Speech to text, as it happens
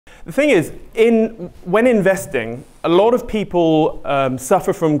The thing is, when investing, a lot of people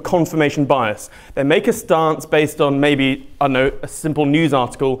suffer from confirmation bias. They make a stance based on maybe, I don't know, a simple news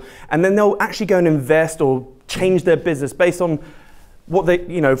article, and then they'll actually go and invest or change their business based on what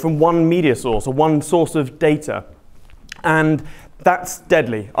they, from one media source or one source of data. And that's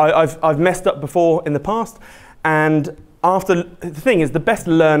deadly. I've messed up before in the past, and the thing is, the best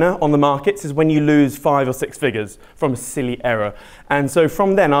learner on the markets is when you lose 5 or 6 figures from a silly error. And so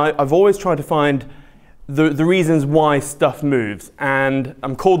from then, I've always tried to find the reasons why stuff moves. And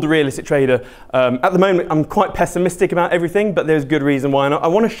I'm called the realistic trader. At the moment, I'm quite pessimistic about everything, but there's good reason why. And I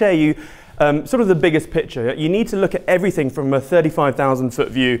want to share you sort of the biggest picture. You need to look at everything from a 35,000-foot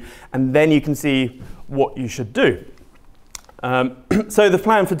view, and then you can see what you should do. So the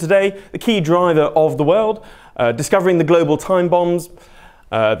plan for today, the key driver of the world, discovering the global time bombs,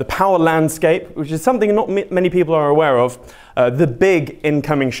 the power landscape, which is something not many people are aware of, the big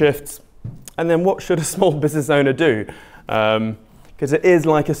incoming shifts, and then what should a small business owner do? Because it is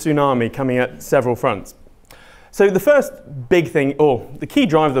like a tsunami coming at several fronts. So the first big thing, or the key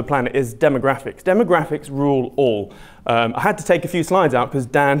driver of the planet, is demographics. Demographics rule all. I had to take a few slides out because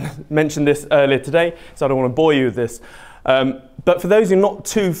Dan mentioned this earlier today, so I don't want to bore you with this. But for those who are not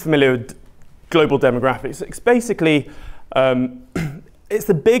too familiar with global demographics, it's basically, it's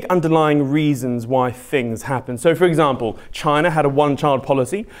the big underlying reasons why things happen. So for example, China had a one-child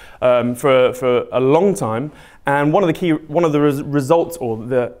policy for a long time, and one of the results or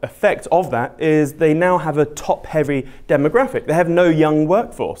the effect of that is they now have a top-heavy demographic. They have no young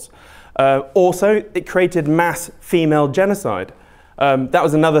workforce. Also, it created mass female genocide. That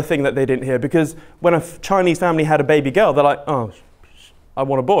was another thing that they didn't hear, because when a Chinese family had a baby girl, they're like, oh, I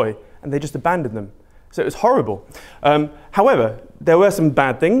want a boy, and they just abandoned them. So it was horrible. However, there were some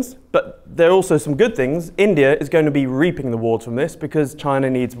bad things, but there are also some good things. India is going to be reaping the rewards from this because China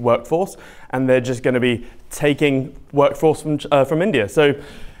needs workforce, and they're just going to be taking workforce from India. So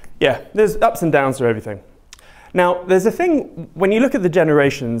yeah, there's ups and downs to everything. Now, there's a thing, when you look at the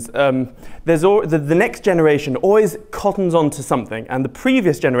generations, the next generation always cottons onto something, and the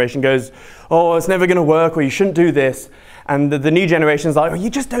previous generation goes, oh, it's never going to work, or you shouldn't do this. And the new generation is like, oh, you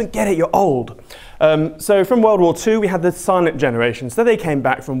just don't get it, you're old. So from World War II, we had the silent generation. So they came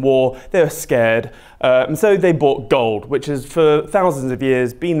back from war, they were scared, and so they bought gold, which has for thousands of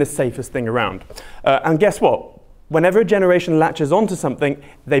years been the safest thing around. And guess what? Whenever a generation latches onto something,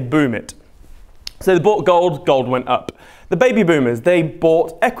 they boom it. So they bought gold, gold went up. The baby boomers, they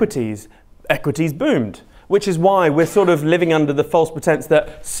bought equities, equities boomed, which is why we're sort of living under the false pretense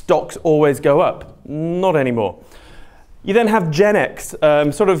that stocks always go up. Not anymore. You then have Gen X,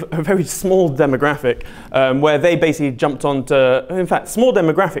 sort of a very small demographic, where they basically jumped onto, in fact, small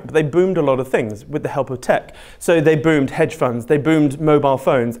demographic, but they boomed a lot of things with the help of tech. So they boomed hedge funds, they boomed mobile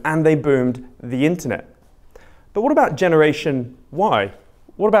phones, and they boomed the internet. But what about Generation Y?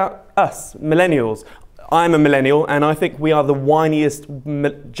 What about us, millennials? I'm a millennial, and I think we are the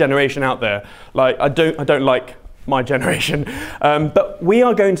whiniest generation out there. Like, I don't like my generation, but we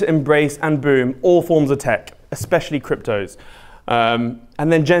are going to embrace and boom all forms of tech, especially cryptos. And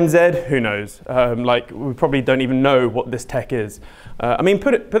then Gen Z, who knows? Like, we probably don't even know what this tech is. I mean,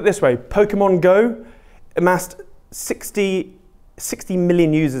 put it this way: Pokemon Go amassed 60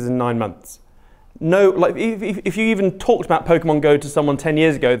 million users in 9 months. No, like if you even talked about Pokemon Go to someone 10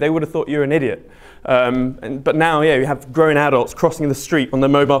 years ago, they would have thought you're an idiot. But now, yeah, you have grown adults crossing the street on their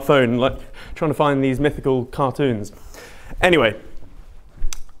mobile phone, like trying to find these mythical cartoons. Anyway,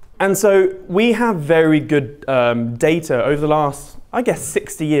 and so we have very good data over the last, I guess,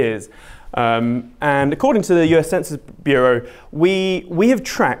 60 years. And according to the US Census Bureau, we have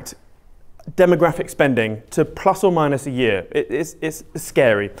tracked demographic spending to plus or minus a year. It's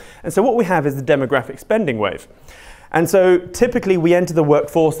scary. And so what we have is the demographic spending wave. And so typically we enter the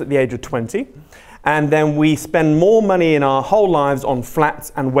workforce at the age of 20, and then we spend more money in our whole lives on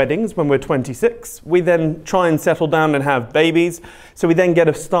flats and weddings when we're 26. We then try and settle down and have babies, so we then get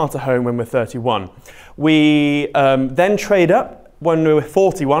a starter home when we're 31. We then trade up when we're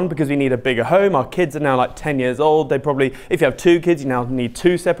 41 because we need a bigger home. Our kids are now like 10 years old. They probably, if you have 2 kids, you now need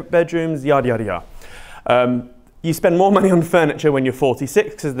 2 separate bedrooms, yada, yada, yada. You spend more money on furniture when you're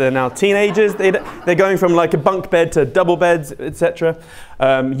 46 because they're now teenagers. They're going from like a bunk bed to double beds, etc.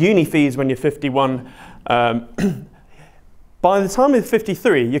 Uni fees when you're 51. By the time you're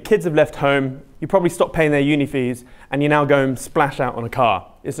 53, your kids have left home. You probably stop paying their uni fees, and you now go and splash out on a car.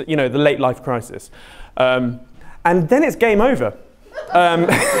 It's, you know, the late life crisis. And then it's game over.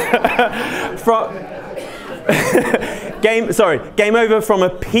 Game over from a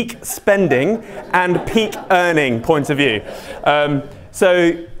peak spending and peak earning point of view.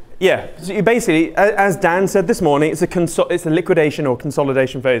 So Yeah, so you basically, as Dan said this morning, it's a liquidation or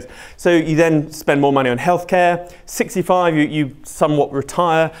consolidation phase. So you then spend more money on healthcare. 65, you somewhat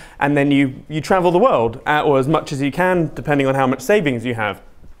retire, and then you travel the world, or as much as you can, depending on how much savings you have.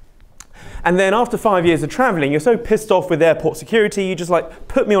 And then after 5 years of traveling, you're so pissed off with airport security, you just like,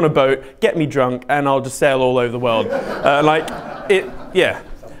 put me on a boat, get me drunk, and I'll just sail all over the world. Yeah.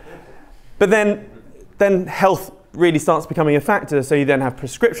 But then health really starts becoming a factor, so you then have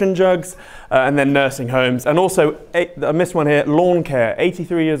prescription drugs, and then nursing homes, and also, I missed one here, lawn care,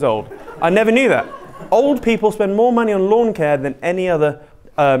 83 years old. I never knew that. Old people spend more money on lawn care than any other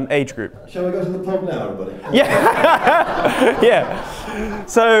age group. Shall we go to the pub now, everybody? Yeah. Yeah.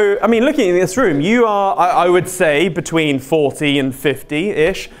 So, I mean, looking at this room, you are, I would say, between 40 and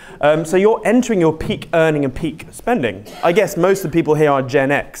 50-ish. So you're entering your peak earning and peak spending. I guess most of the people here are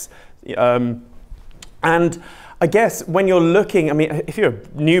Gen X. And I guess when you're looking, I mean, if you're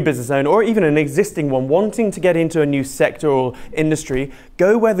a new business owner or even an existing one wanting to get into a new sector or industry,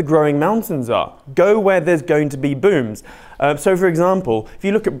 go where the growing mountains are. Go where there's going to be booms. So for example, if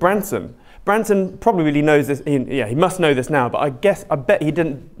you look at Branson probably really knows this, he must know this now, but I bet he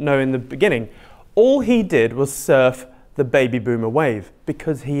didn't know in the beginning. All he did was surf the baby boomer wave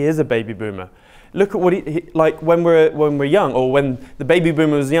because he is a baby boomer. Look at what he like when we're young, or when the baby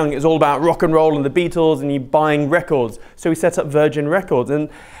boomer was young. It was all about rock and roll and the Beatles, and you buying records. So he set up Virgin Records, and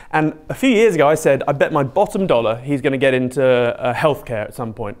a few years ago I said I bet my bottom dollar he's going to get into healthcare at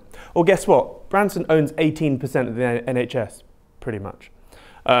some point. Well, guess what? Branson owns 18% of the NHS, pretty much.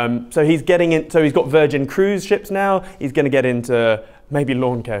 So he's getting in. So he's got Virgin cruise ships now. He's going to get into maybe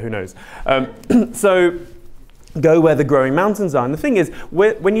lawn care. Who knows? So. Go where the growing mountains are. And the thing is,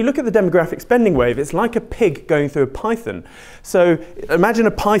 when you look at the demographic spending wave, it's like a pig going through a python. So imagine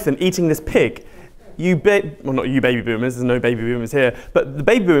a python eating this pig. Well, not you baby boomers, there's no baby boomers here, but the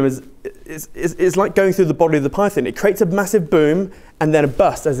baby boomers is like going through the body of the python. It creates a massive boom and then a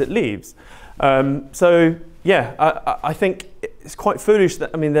bust as it leaves. So yeah, I think it's quite foolish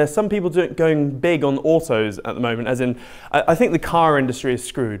that, I mean, there's some people going big on autos at the moment, as in, I think the car industry is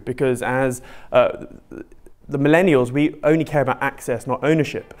screwed because as the millennials, we only care about access, not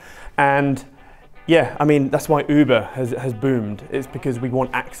ownership. And yeah, I mean, that's why Uber has boomed. It's because we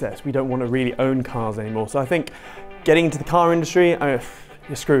want access. We don't want to really own cars anymore. So I think getting into the car industry, you're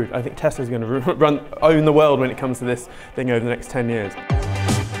screwed. I think Tesla's going to own the world when it comes to this thing over the next 10 years.